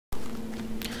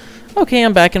Okay,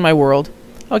 I'm back in my world.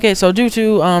 Okay, so due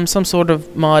to some sort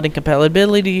of mod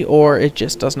incompatibility, or it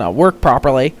just does not work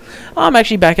properly, I'm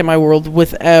actually back in my world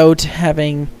without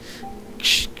having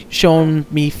shown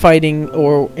me fighting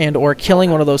or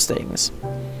killing one of those things.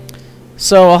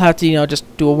 So I'll have to, you know,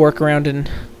 just do a workaround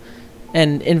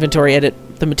and inventory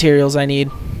edit the materials I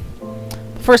need.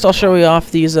 First, I'll show you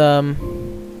off these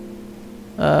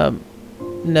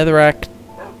netherrack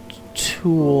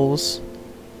tools.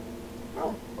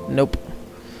 Nope.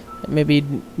 Maybe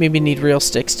need real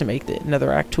sticks to make the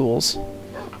netherrack tools.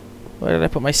 Where did I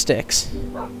put my sticks?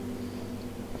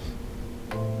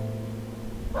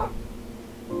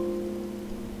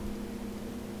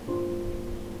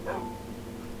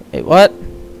 Wait, what?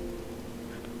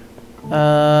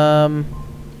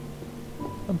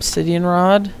 Obsidian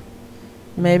rod?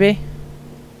 Maybe?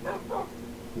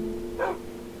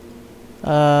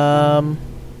 Oh.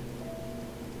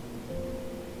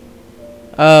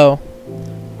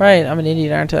 Right, I'm an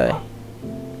idiot, aren't I?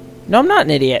 No, I'm not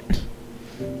an idiot.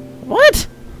 What?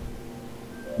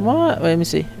 What? Wait, let me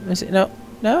see. Let me see. No.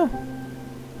 No.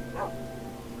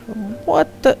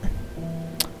 What the?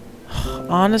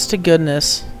 Honest to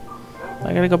goodness.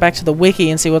 I gotta go back to the wiki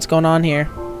and see what's going on here.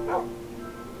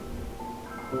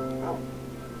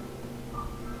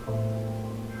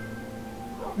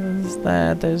 There's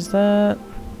that. There's that.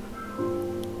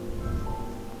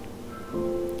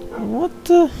 What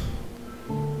the?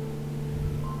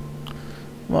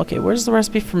 Okay, where's the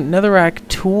recipe from netherrack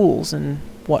tools and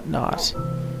whatnot?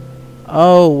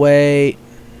 Oh, wait.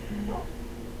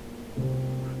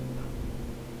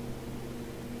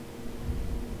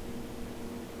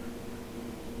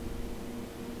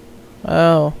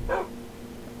 Oh.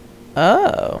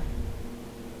 Oh.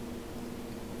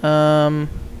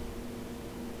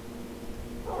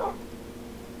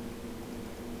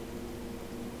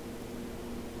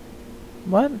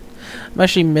 What? I'm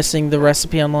actually missing the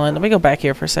recipe online. Let me go back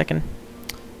here for a second.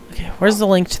 Okay, where's the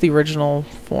link to the original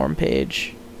form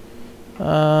page? There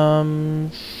we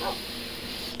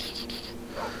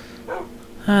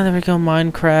go.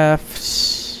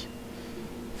 Minecraft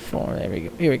form. There we go.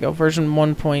 Here we go. Version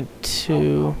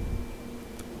 1.2.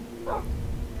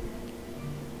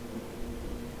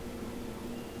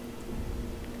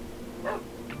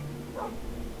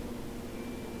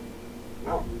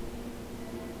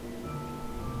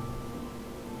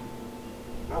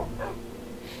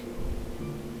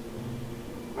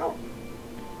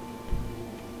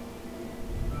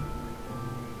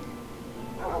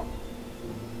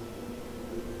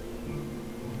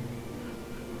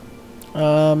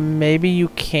 Maybe you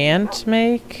can't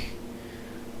make?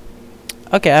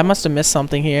 Okay, I must have missed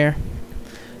something here.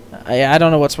 I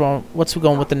don't know what's wrong. What's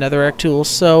going with the netherrack tools?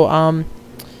 So,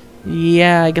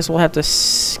 yeah, I guess we'll have to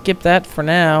skip that for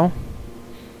now.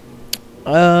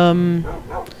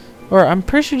 Or I'm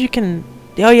pretty sure you can.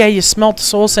 Oh yeah, you smelt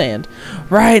soul sand,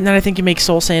 right? And then I think you make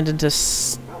soul sand into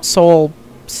soul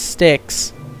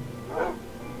sticks,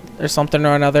 or something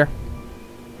or another.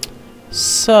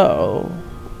 So.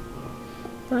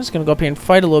 I'm just gonna go up here and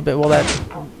fight a little bit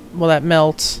while that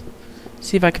melts.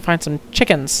 See if I can find some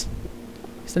chickens.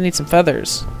 Cause I need some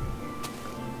feathers.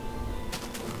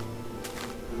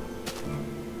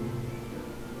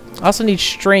 I also need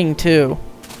string too.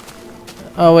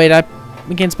 Oh wait,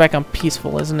 again's back on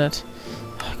peaceful, isn't it?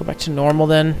 Go back to normal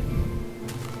then.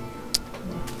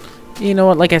 You know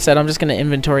what? Like I said, I'm just gonna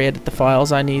inventory edit the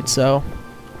files I need, or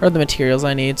the materials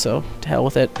I need. So to hell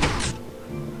with it.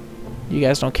 You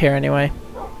guys don't care anyway.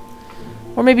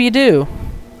 Or maybe you do.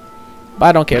 But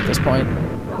I don't care at this point.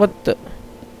 What the?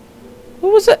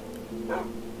 What was it? I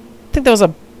think that was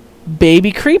a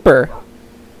baby creeper.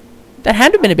 That had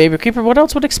to have been a baby creeper. What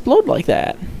else would explode like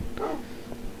that?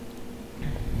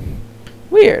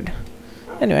 Weird.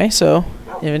 Anyway, so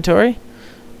inventory.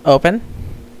 Open.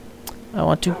 I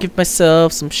want to give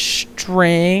myself some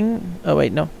string. Oh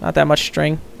wait, no, not that much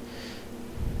string.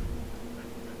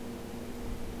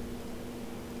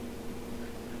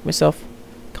 Myself a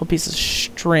couple pieces of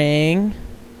string,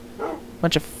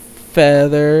 bunch of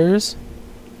feathers,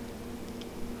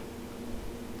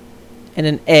 and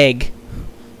an egg.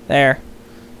 There.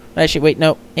 Actually, wait,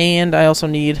 no. And I also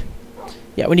need.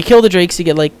 Yeah, when you kill the drakes, you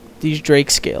get like these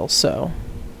drake scales. So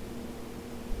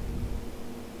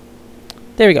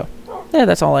there we go. Yeah,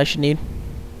 that's all I should need.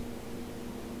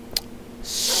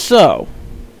 So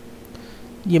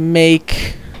you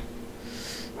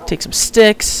take some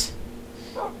sticks.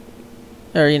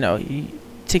 Or, you know, you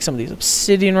take some of these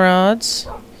obsidian rods,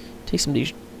 take some of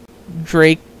these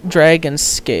dragon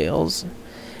scales,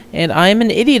 and I'm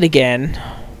an idiot again.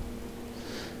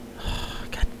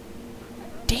 God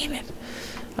damn it.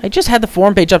 I just had the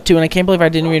forum page up too, and I can't believe I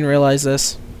didn't even realize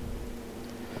this.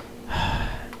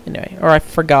 Anyway, or I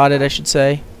forgot it, I should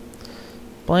say.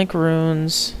 Blank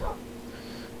runes.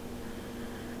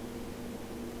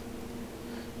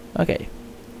 Okay,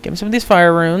 give me some of these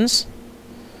fire runes.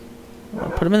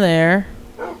 I'll put them in there.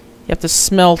 You have to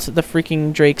smelt the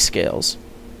freaking Drake scales.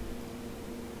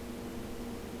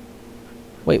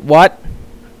 Wait, what?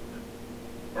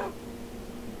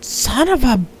 Son of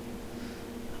a...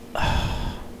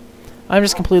 I'm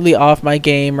just completely off my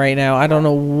game right now. I don't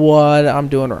know what I'm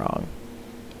doing wrong.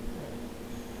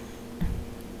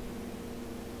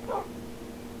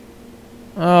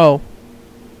 Oh.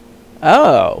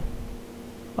 Oh.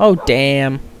 Oh,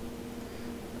 damn.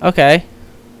 Okay.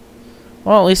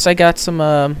 Well, at least I got some,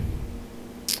 so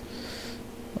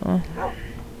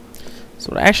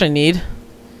what I actually need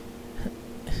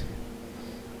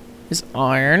is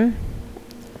iron.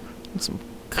 And some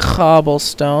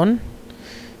cobblestone.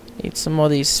 Need some more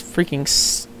of these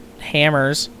freaking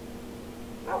hammers.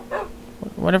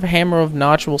 Whatever hammer of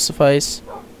notch will suffice.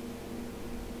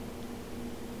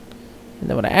 And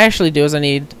then what I actually do is I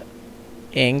need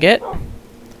ingot,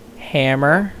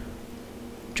 hammer,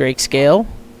 Drake scale,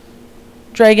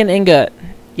 dragon ingot.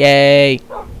 Yay.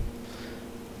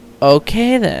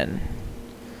 Okay then.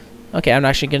 Okay, I'm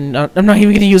not even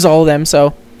gonna use all of them,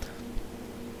 so.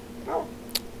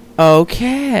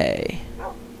 Okay.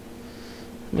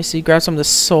 Let me see, grab some of the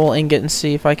soul ingot and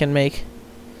see if I can make.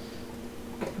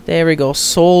 There we go,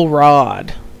 soul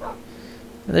rod.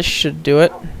 This should do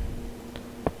it.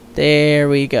 There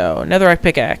we go. Netherrack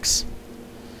pickaxe.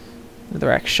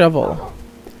 Netherrack shovel.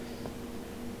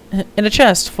 And a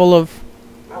chest full of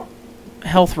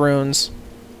health runes,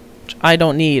 which I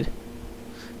don't need.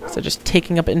 So just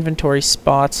taking up inventory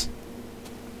spots.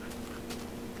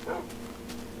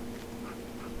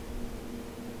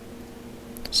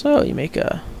 So you make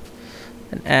an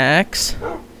axe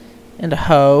and a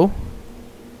hoe.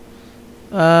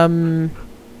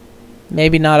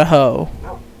 Maybe not a hoe,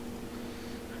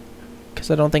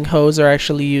 because I don't think hoes are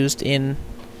actually used in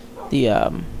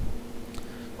the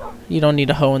you don't need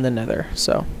a hoe in the nether,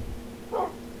 so.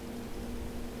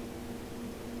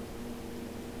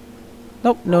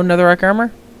 Nope, no netherrack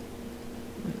armor.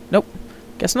 Nope,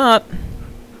 guess not.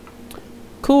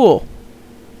 Cool.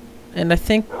 And I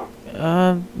think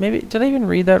maybe, did I even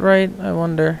read that right? I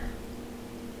wonder.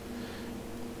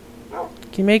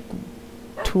 Can you make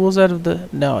tools out of the...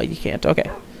 No, you can't. Okay.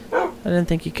 I didn't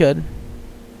think you could.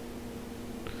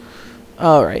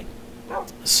 Alright.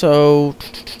 So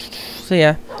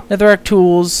yeah. Netherrack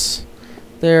tools.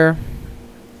 They're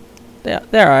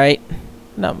alright.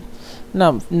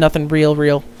 Nothing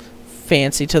real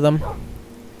fancy to them.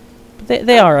 But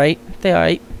they alright. They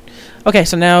alright. Okay,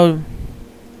 so now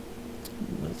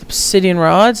obsidian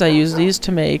rods. I use these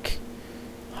to make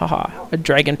a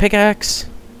dragon pickaxe,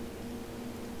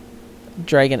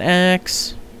 dragon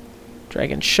axe,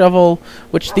 dragon shovel,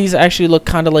 which these actually look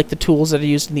kind of like the tools that are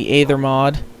used in the Aether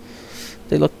Mod.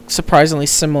 They look surprisingly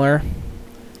similar.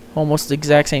 Almost the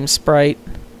exact same sprite.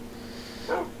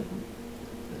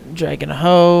 Dragon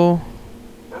hoe.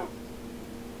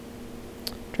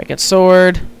 Dragon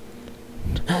sword.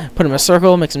 Put them in a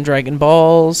circle, make some dragon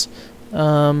balls.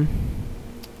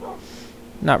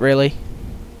 Not really.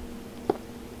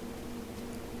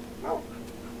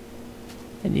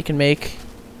 And you can make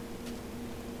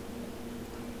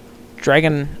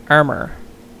dragon armor.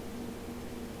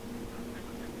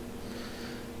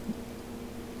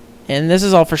 And this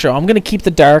is all for show. I'm going to keep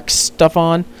the dark stuff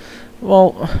on.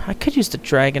 Well, I could use the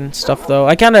dragon stuff, though.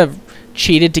 I kind of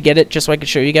cheated to get it just so I could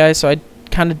show you guys, so I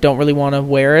kind of don't really want to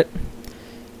wear it.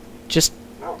 Just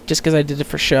because I did it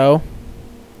for show.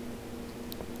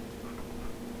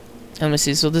 And let me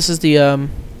see. So this is the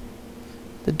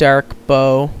dark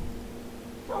bow.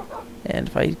 And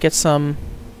if I get some...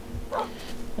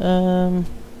 I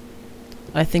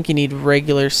think you need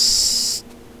regular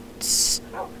sticks.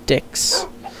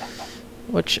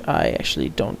 Which I actually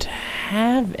don't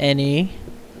have any.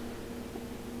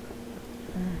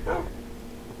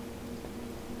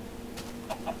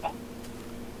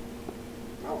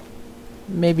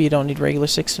 Maybe you don't need regular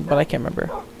sticks, but I can't remember.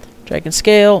 Dragon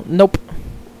scale, nope.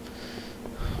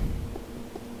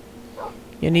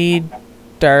 You need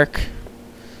dark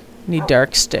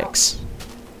sticks.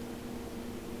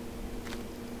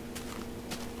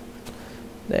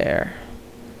 There.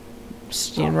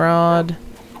 Obsidian rod.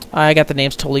 I got the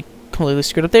names completely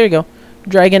screwed up. There you go.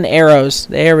 Dragon arrows.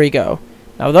 There we go.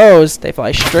 Now those, they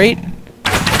fly straight.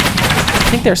 I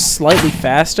think they're slightly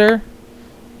faster.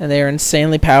 And they are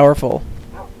insanely powerful.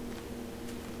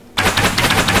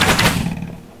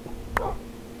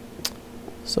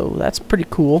 So that's pretty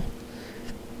cool.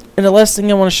 And the last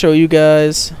thing I want to show you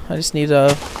guys, I just need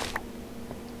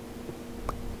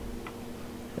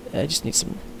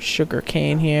some sugar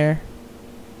cane here.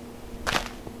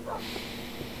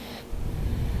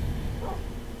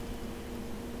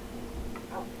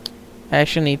 I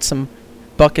actually need some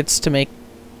buckets to make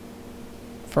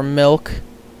for milk.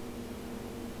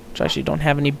 Which I actually don't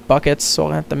have any buckets, so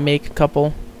I'll have to make a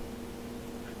couple.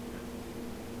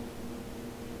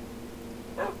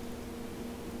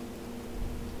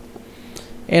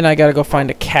 And I gotta go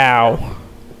find a cow.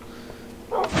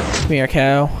 Come here,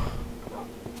 cow.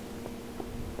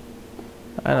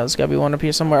 I know there's gotta be one up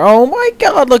here somewhere. Oh my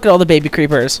god, look at all the baby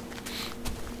creepers.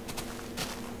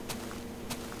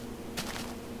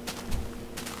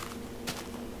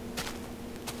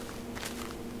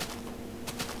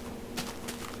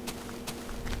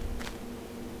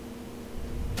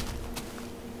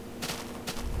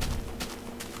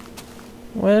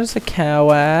 Where's the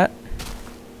cow at?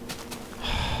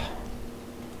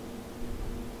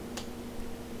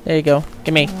 There you go.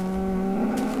 Gimme.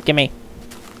 Gimme.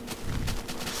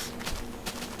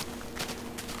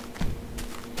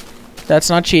 That's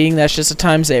not cheating, that's just a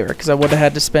time saver, because I would have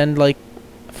had to spend, like,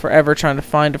 forever trying to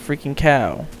find a freaking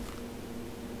cow.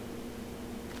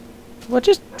 What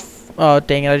just... Oh,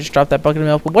 dang it, I just dropped that bucket of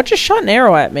milk. But what just shot an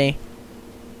arrow at me?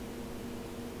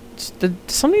 Did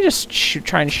somebody just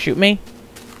try and shoot me?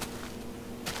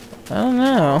 I don't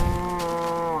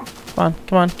know.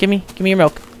 Come on, give me your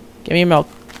milk. Give me your milk.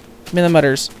 Give me the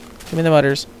mutters. Give me the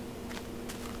mutters.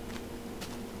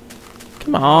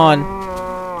 Come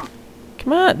on.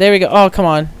 Come on. There we go. Oh, come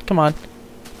on. Come on.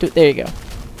 There you go.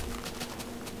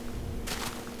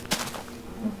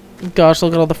 Gosh,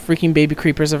 look at all the freaking baby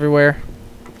creepers everywhere.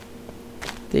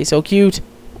 They're so cute.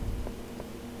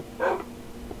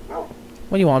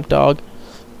 What do you want, dog?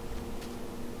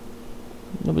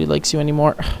 Nobody likes you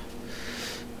anymore.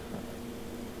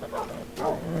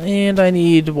 And I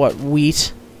need, what,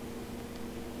 wheat?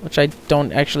 Which I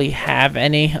don't actually have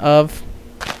any of.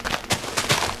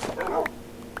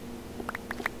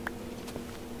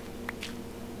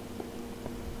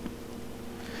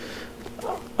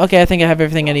 Okay, I think I have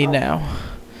everything I need now.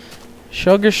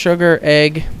 Sugar,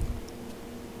 egg.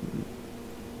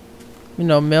 You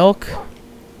know, milk.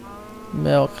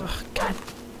 Milk. Ugh, God.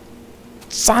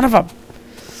 Son of a...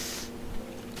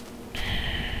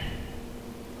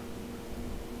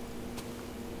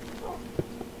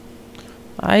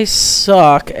 I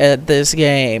suck at this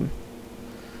game.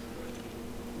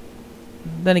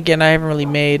 Then again, I haven't really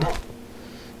made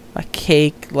a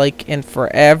cake, like, in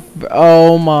forever.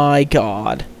 Oh my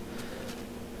god.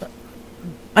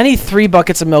 I need 3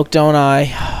 buckets of milk, don't I?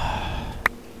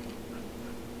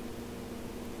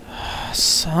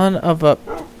 Son of a...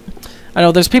 I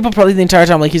know, there's people probably the entire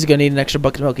time like, he's gonna need an extra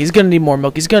bucket of milk. He's gonna need more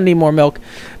milk. He's gonna need more milk.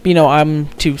 But, you know, I'm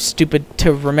too stupid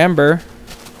to remember.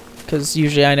 Because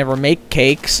usually I never make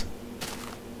cakes.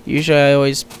 Usually I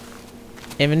always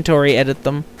inventory edit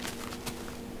them.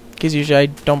 Because usually I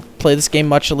don't play this game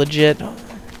much legit. And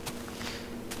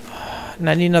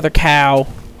I need another cow.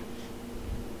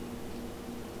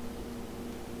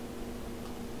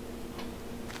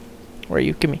 Where are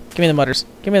you? Give me the mutters.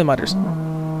 Give me the mutters.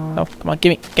 Oh, come on,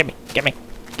 gimme.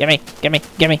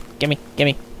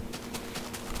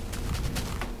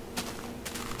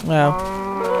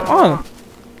 Wow. Come on.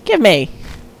 Give me,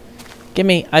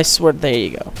 I swear, there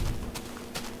you go.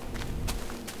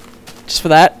 Just for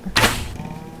that.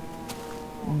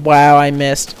 Wow, I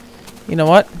missed. You know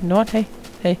what?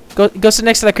 Hey, go sit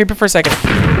next to that creeper for a second.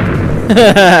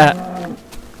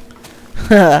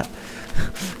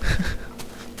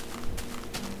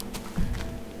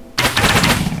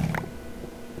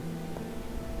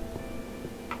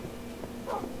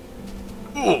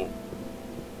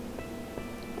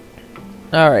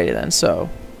 Alrighty then, so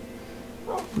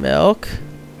milk,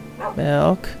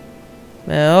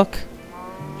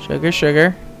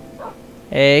 sugar,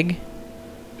 egg,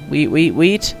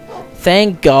 wheat.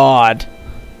 Thank God.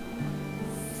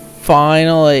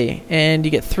 Finally. And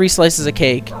you get 3 slices of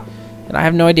cake. And I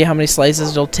have no idea how many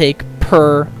slices it'll take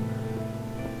per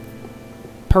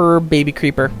baby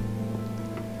creeper.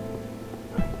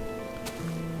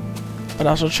 But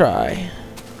I shall try.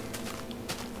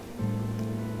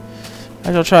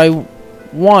 I shall try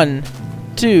 1,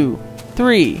 2,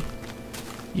 3.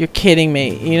 You're kidding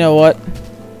me. You know what?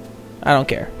 I don't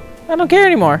care. I don't care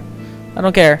anymore. I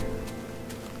don't care.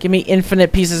 Give me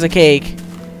infinite pieces of cake.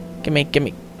 Give me.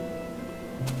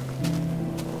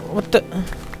 What the?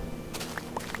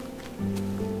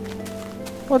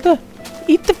 What the?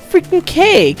 Eat the freaking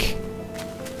cake.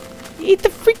 Eat the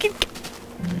freaking...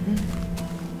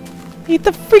 Eat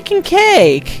the freaking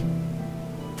cake!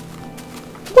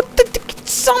 What the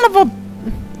son of a...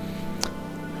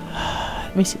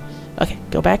 Let me see. Okay,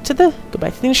 go back to the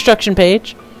instruction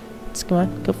page. Let's go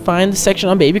on. Go find the section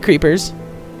on baby creepers.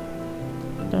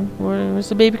 Where's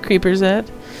the baby creepers at?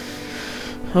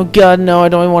 Oh god, no, I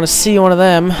don't even want to see one of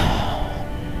them.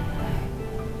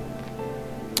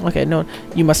 Okay, no.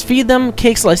 You must feed them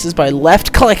cake slices by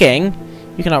left clicking.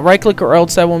 You cannot right click or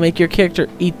else that will make your character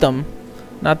eat them.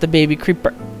 Not the baby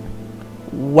creeper.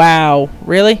 Wow.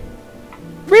 Really?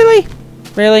 Really?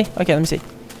 Really? Okay, let me see.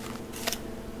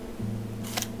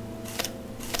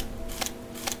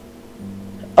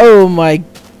 Oh my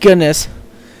goodness.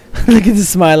 Look at the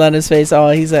smile on his face. Oh,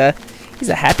 he's a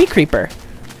happy creeper.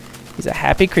 He's a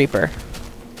happy creeper.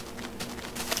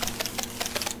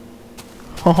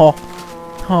 Oh,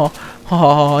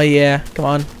 yeah. Come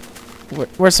on.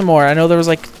 Where's some more? I know there was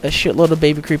like a shitload of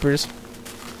baby creepers.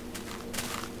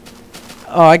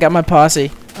 Oh, I got my posse.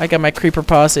 I got my creeper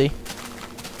posse.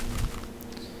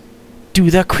 Do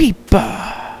the creeper.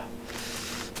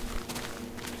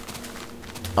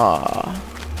 Aw.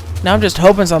 Now I'm just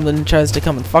hoping something tries to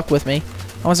come and fuck with me.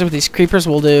 I want to see what these creepers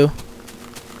will do.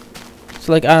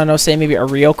 So like, I don't know, say maybe a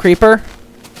real creeper?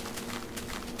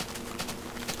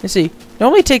 Let's see. It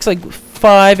only takes like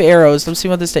 5 arrows. Let's see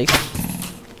what this takes.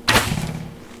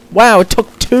 Wow, it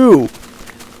took 2.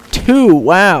 2,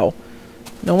 wow.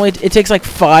 Normally it takes like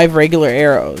 5 regular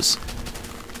arrows.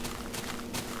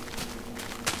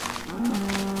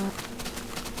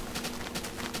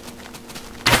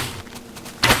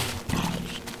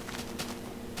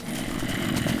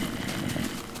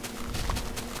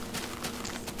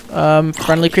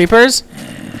 Friendly creepers?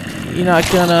 You're not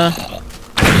gonna...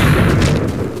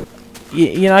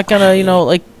 You're not gonna, you know,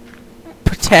 like,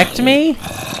 protect me?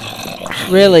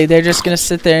 Really? They're just gonna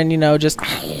sit there and, you know, just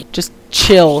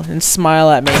chill and smile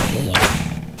at me.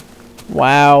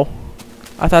 Wow.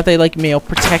 I thought they'd, like, you know,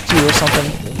 protect you or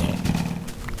something.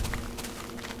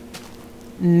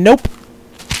 Nope.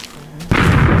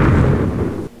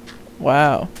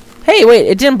 Wow. Hey, wait,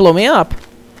 it didn't blow me up.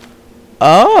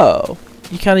 Oh.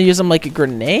 You kind of use them like a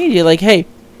grenade. You're like, hey,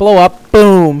 blow up,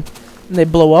 boom. And they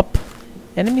blow up.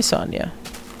 Enemies on ya.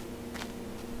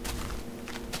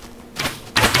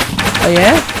 Oh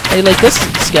yeah? How you like this,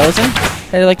 skeleton?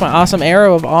 How you like my awesome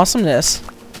arrow of awesomeness?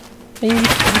 Hey, you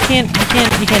can't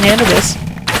handle this.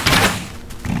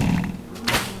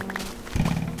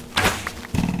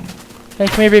 Hey,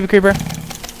 come here, baby creeper.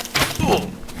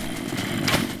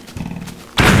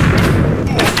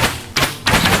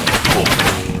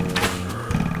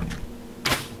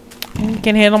 You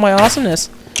can't handle my awesomeness.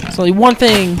 There's only one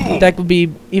thing that would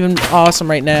be even awesome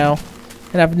right now,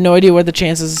 and I have no idea what the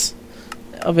chances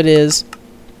of it is.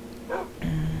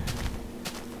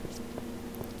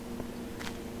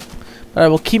 But I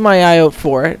will keep my eye out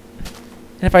for it.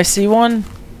 And if I see one,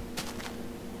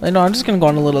 I know I'm just gonna go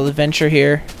on a little adventure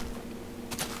here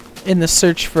in the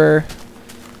search for.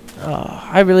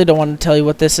 I really don't want to tell you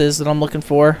what this is that I'm looking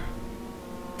for.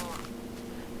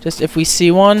 Just if we see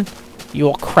one, you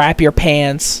will crap your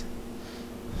pants.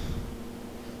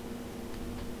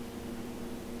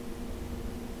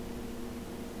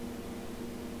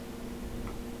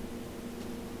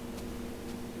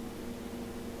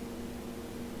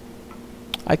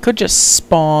 I could just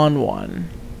spawn one.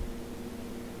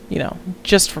 You know,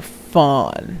 just for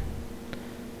fun.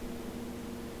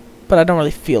 But I don't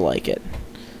really feel like it.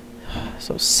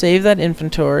 So save that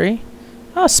inventory.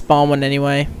 I'll spawn one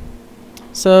anyway.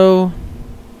 So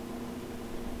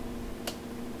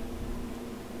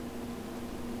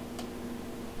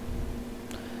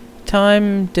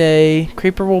time, day,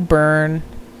 creeper will burn,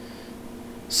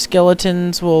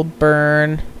 skeletons will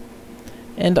burn,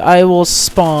 and I will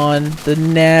spawn the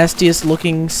nastiest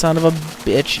looking son of a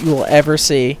bitch you will ever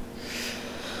see.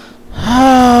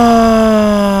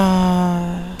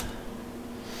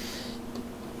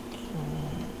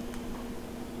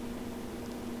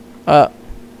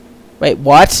 Wait,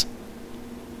 what?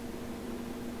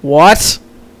 What?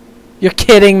 You're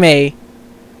kidding me.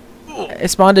 I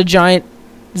spawned a giant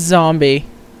zombie.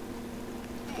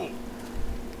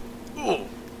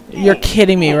 You're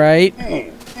kidding me, right?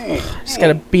 Just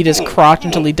gotta beat his crotch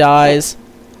until he dies.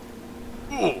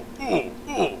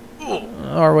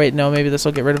 Or wait, no, maybe this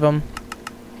will get rid of him.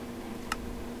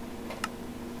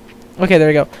 Okay, there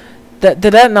we go. Did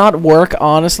that not work,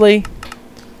 honestly?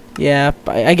 Yeah,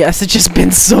 I guess it's just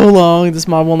been so long. This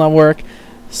mod will not work.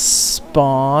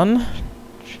 Spawn.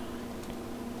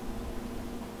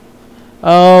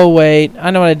 Oh, wait.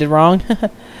 I know what I did wrong.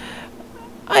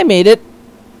 I made it.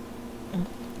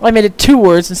 I made it 2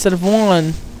 words instead of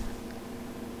 1.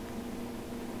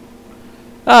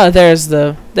 Ah, there's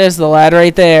the lad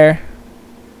right there.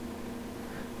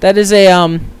 That is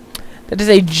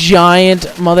a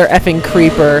giant mother effing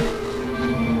creeper.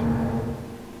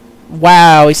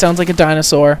 Wow, he sounds like a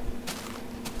dinosaur.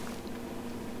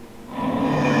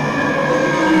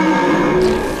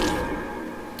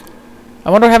 I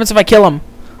wonder what happens if I kill him.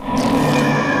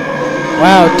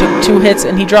 Wow, it took 2 hits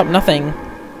and he dropped nothing.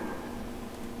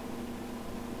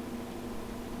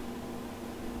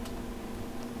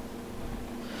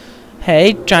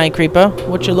 Hey, giant creeper,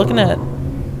 what you looking at?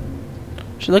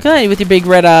 What you looking at with your big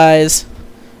red eyes?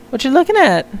 What you looking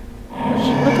at? What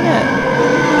you looking at?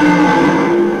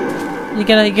 You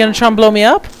gonna try and blow me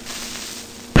up?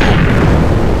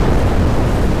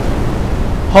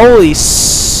 Holy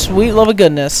sweet love of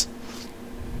goodness.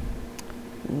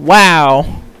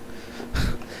 Wow.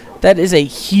 That is a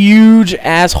huge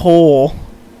asshole.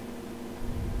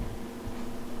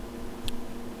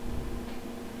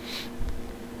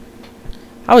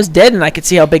 I was dead and I could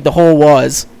see how big the hole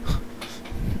was.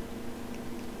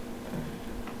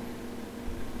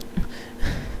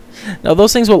 Now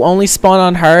those things will only spawn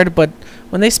on hard, but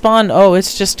when they spawn, oh,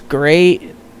 it's just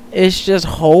great. It's just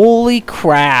holy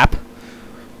crap.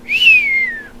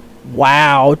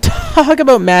 Wow, talk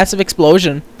about massive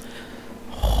explosion.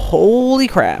 Holy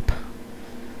crap.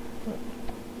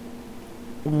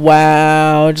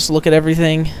 Wow, just look at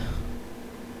everything.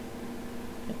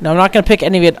 Now I'm not going to pick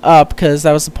any of it up because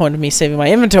that was the point of me saving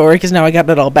my inventory because now I got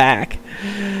it all back.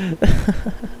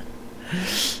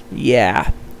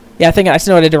 Yeah. Yeah, I think I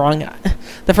know what I did wrong.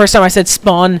 The first time I said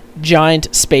spawn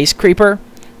giant space creeper,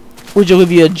 which will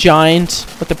give you a giant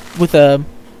with a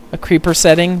creeper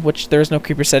setting, which there is no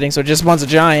creeper setting, so it just spawns a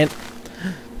giant.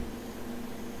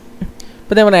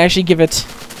 But then when I actually give it,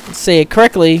 say it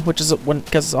correctly, which is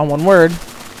because it's on one word.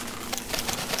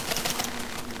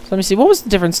 So let me see, what was the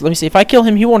difference? Let me see, if I kill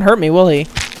him, he won't hurt me, will he?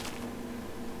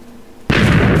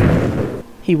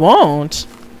 He won't.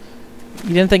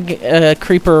 You didn't think a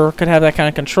creeper could have that kind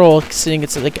of control, seeing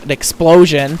it's like an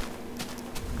explosion.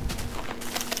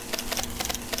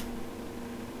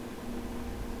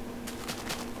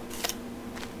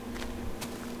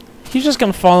 He's just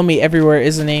gonna follow me everywhere,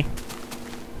 isn't he?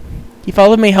 He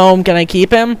followed me home. Can I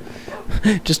keep him?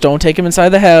 Just don't take him inside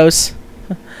the house.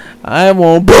 I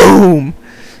won't. Boom!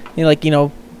 He, like, you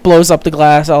know, blows up the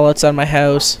glass all outside my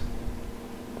house.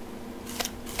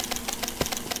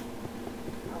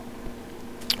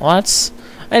 Well, that's...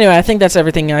 Anyway, I think that's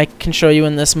everything I can show you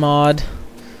in this mod.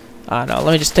 I don't know.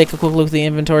 Let me just take a quick look at the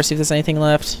inventory, see if there's anything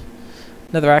left.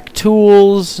 Netherrack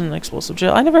tools and explosive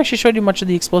gel. I never actually showed you much of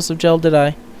the explosive gel, did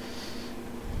I?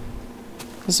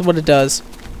 This is what it does.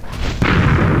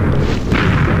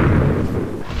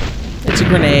 It's a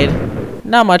grenade.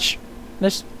 Not much.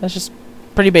 That's just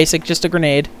pretty basic. Just a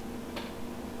grenade.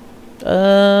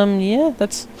 Yeah,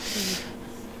 that's...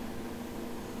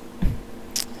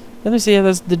 Let me see how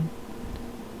that's the...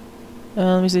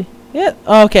 let me see. Yeah,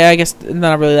 okay, I guess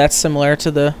not really that similar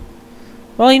to the...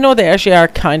 Well, you know, they actually are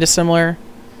kind of similar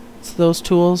to those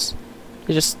tools.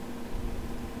 They just...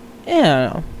 Yeah,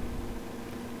 I don't know.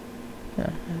 Yeah,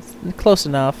 it's close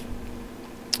enough.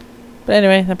 But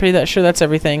anyway, I'm pretty sure that's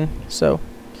everything. So,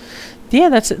 yeah,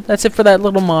 that's it. That's it for that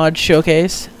little mod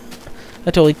showcase.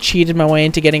 I totally cheated my way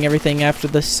into getting everything after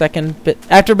the second bit.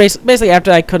 After basically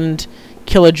after I couldn't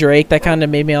kill a drake, that kind of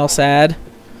made me all sad.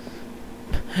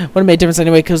 Wouldn't have made a difference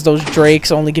anyway, because those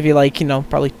drakes only give you, like, you know,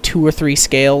 probably 2 or 3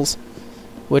 scales,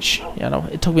 which, you know,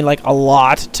 it took me like a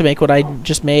lot to make what I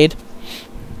just made.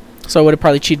 So I would have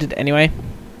probably cheated anyway.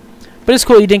 But it's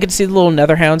cool you didn't get to see the little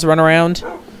nether hounds run around,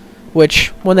 which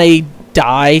when they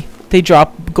die, they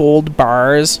drop gold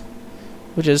bars,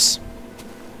 which is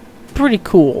pretty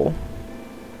cool.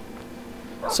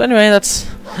 So anyway, that's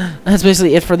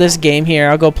basically it for this game here.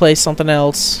 I'll go play something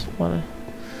else. I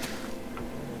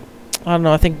don't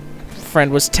know, I think a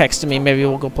friend was texting me. Maybe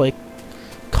we'll go play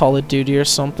Call of Duty or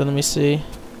something. Let me see.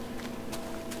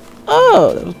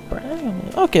 Oh, that was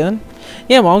brand. Okay then.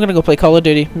 Yeah, well, I'm gonna go play Call of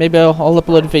Duty. Maybe I'll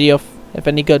upload a video if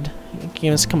any good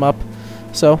games come up.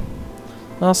 So,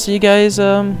 I'll see you guys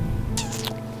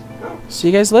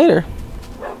later.